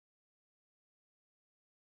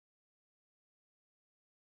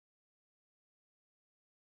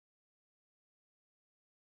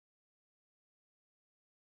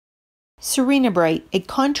Serena Bright, a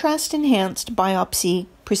contrast-enhanced biopsy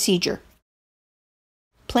procedure.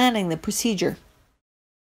 Planning the procedure.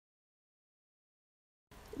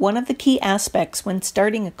 One of the key aspects when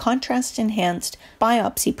starting a contrast-enhanced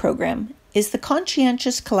biopsy program is the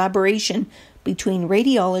conscientious collaboration between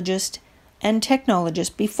radiologist and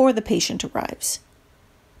technologist before the patient arrives.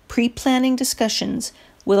 Pre-planning discussions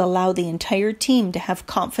will allow the entire team to have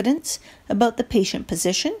confidence about the patient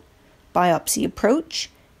position, biopsy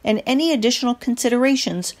approach, and any additional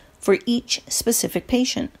considerations for each specific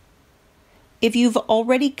patient. If you've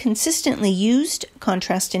already consistently used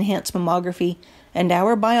contrast-enhanced mammography and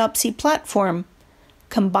our biopsy platform,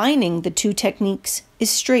 combining the two techniques is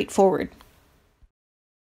straightforward.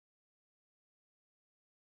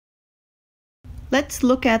 Let's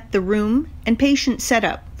look at the room and patient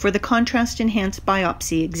setup for the contrast-enhanced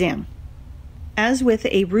biopsy exam. As with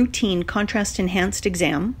a routine contrast-enhanced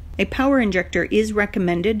exam, a power injector is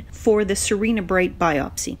recommended for the Serena Bright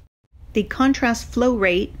biopsy. The contrast flow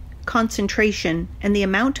rate, concentration, and the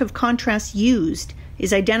amount of contrast used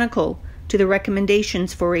is identical to the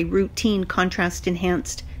recommendations for a routine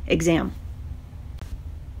contrast-enhanced exam.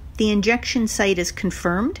 The injection site is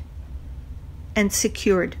confirmed and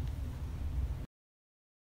secured.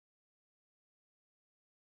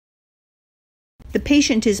 The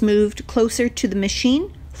patient is moved closer to the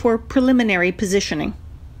machine for preliminary positioning.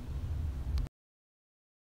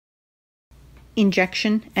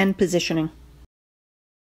 Injection and positioning.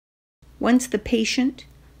 Once the patient,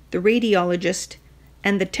 the radiologist,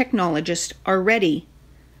 and the technologist are ready,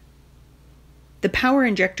 the power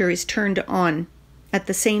injector is turned on at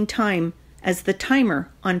the same time as the timer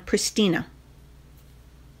on Pristina.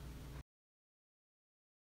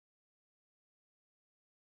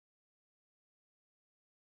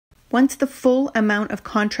 Once the full amount of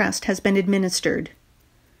contrast has been administered,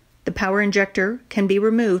 the power injector can be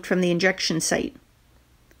removed from the injection site.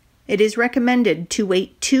 It is recommended to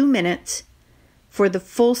wait 2 minutes for the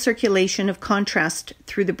full circulation of contrast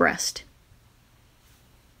through the breast.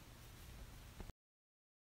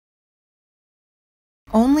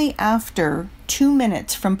 Only after 2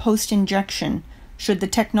 minutes from post-injection should the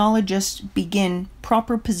technologist begin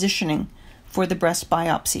proper positioning for the breast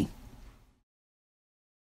biopsy.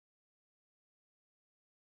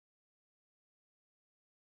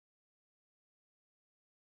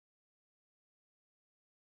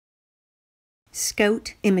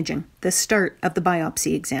 Scout imaging, the start of the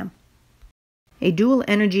biopsy exam. A dual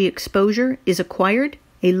energy exposure is acquired.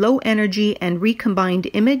 A low energy and recombined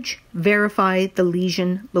image verify the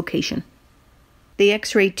lesion location. The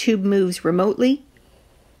X-ray tube moves remotely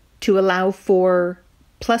to allow for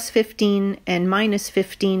 +15 and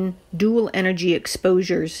 -15 dual energy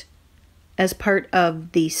exposures as part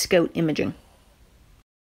of the Scout imaging.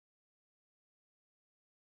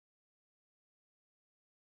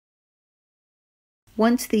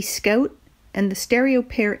 Once the Scout and the stereo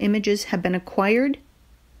pair images have been acquired,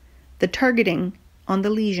 the targeting on the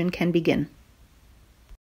lesion can begin.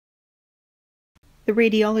 The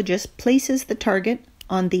radiologist places the target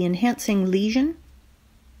on the enhancing lesion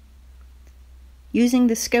using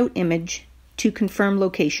the Scout image to confirm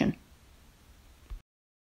location.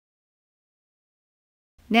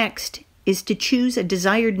 Next is to choose a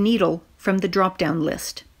desired needle from the drop-down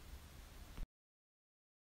list.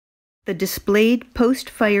 The displayed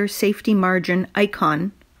post-fire safety margin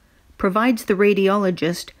icon provides the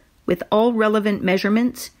radiologist with all relevant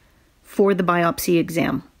measurements for the biopsy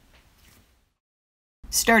exam.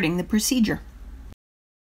 Starting the procedure.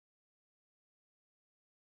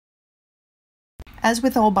 As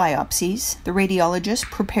with all biopsies, the radiologist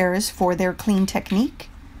prepares for their clean technique,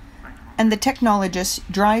 and the technologist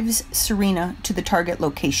drives Serena to the target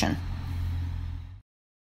location.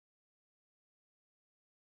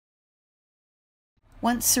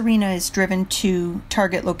 Once Serena is driven to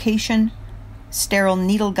target location, sterile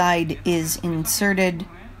needle guide is inserted.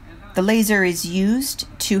 The laser is used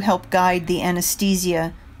to help guide the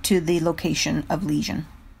anesthesia to the location of lesion.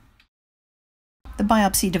 The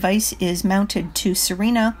biopsy device is mounted to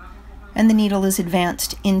Serena, and the needle is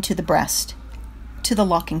advanced into the breast, to the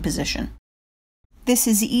locking position. This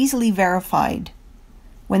is easily verified.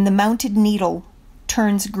 When the mounted needle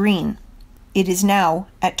turns green, it is now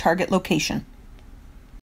at target location.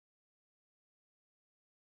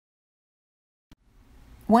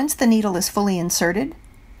 Once the needle is fully inserted,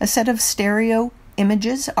 a set of stereo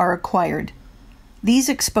images are acquired. These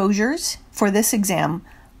exposures for this exam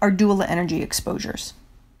are dual energy exposures.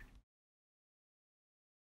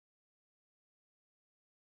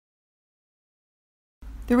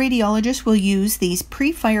 The radiologist will use these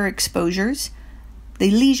pre-fire exposures,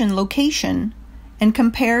 the lesion location, and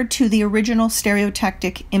compared to the original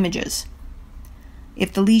stereotactic images.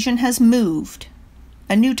 If the lesion has moved,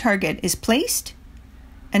 a new target is placed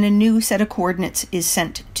and a new set of coordinates is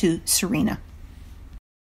sent to Serena.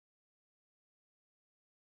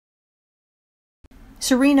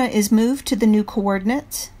 Serena is moved to the new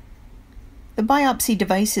coordinates. The biopsy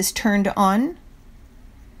device is turned on,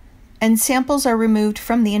 and samples are removed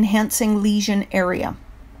from the enhancing lesion area.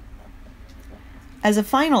 As a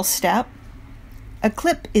final step, a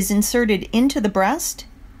clip is inserted into the breast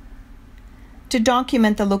to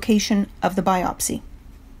document the location of the biopsy.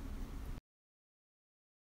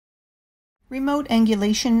 Remote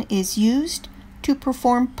angulation is used to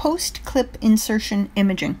perform post-clip insertion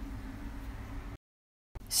imaging.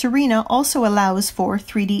 Serena also allows for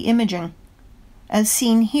 3D imaging, as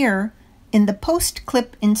seen here in the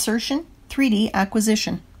post-clip insertion 3D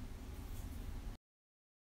acquisition.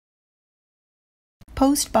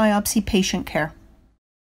 Post-biopsy patient care.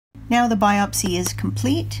 Now the biopsy is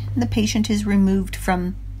complete and the patient is removed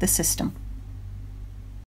from the system.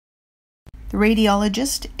 The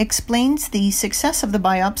radiologist explains the success of the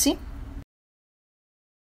biopsy.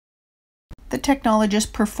 The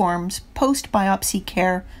technologist performs post-biopsy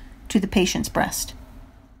care to the patient's breast.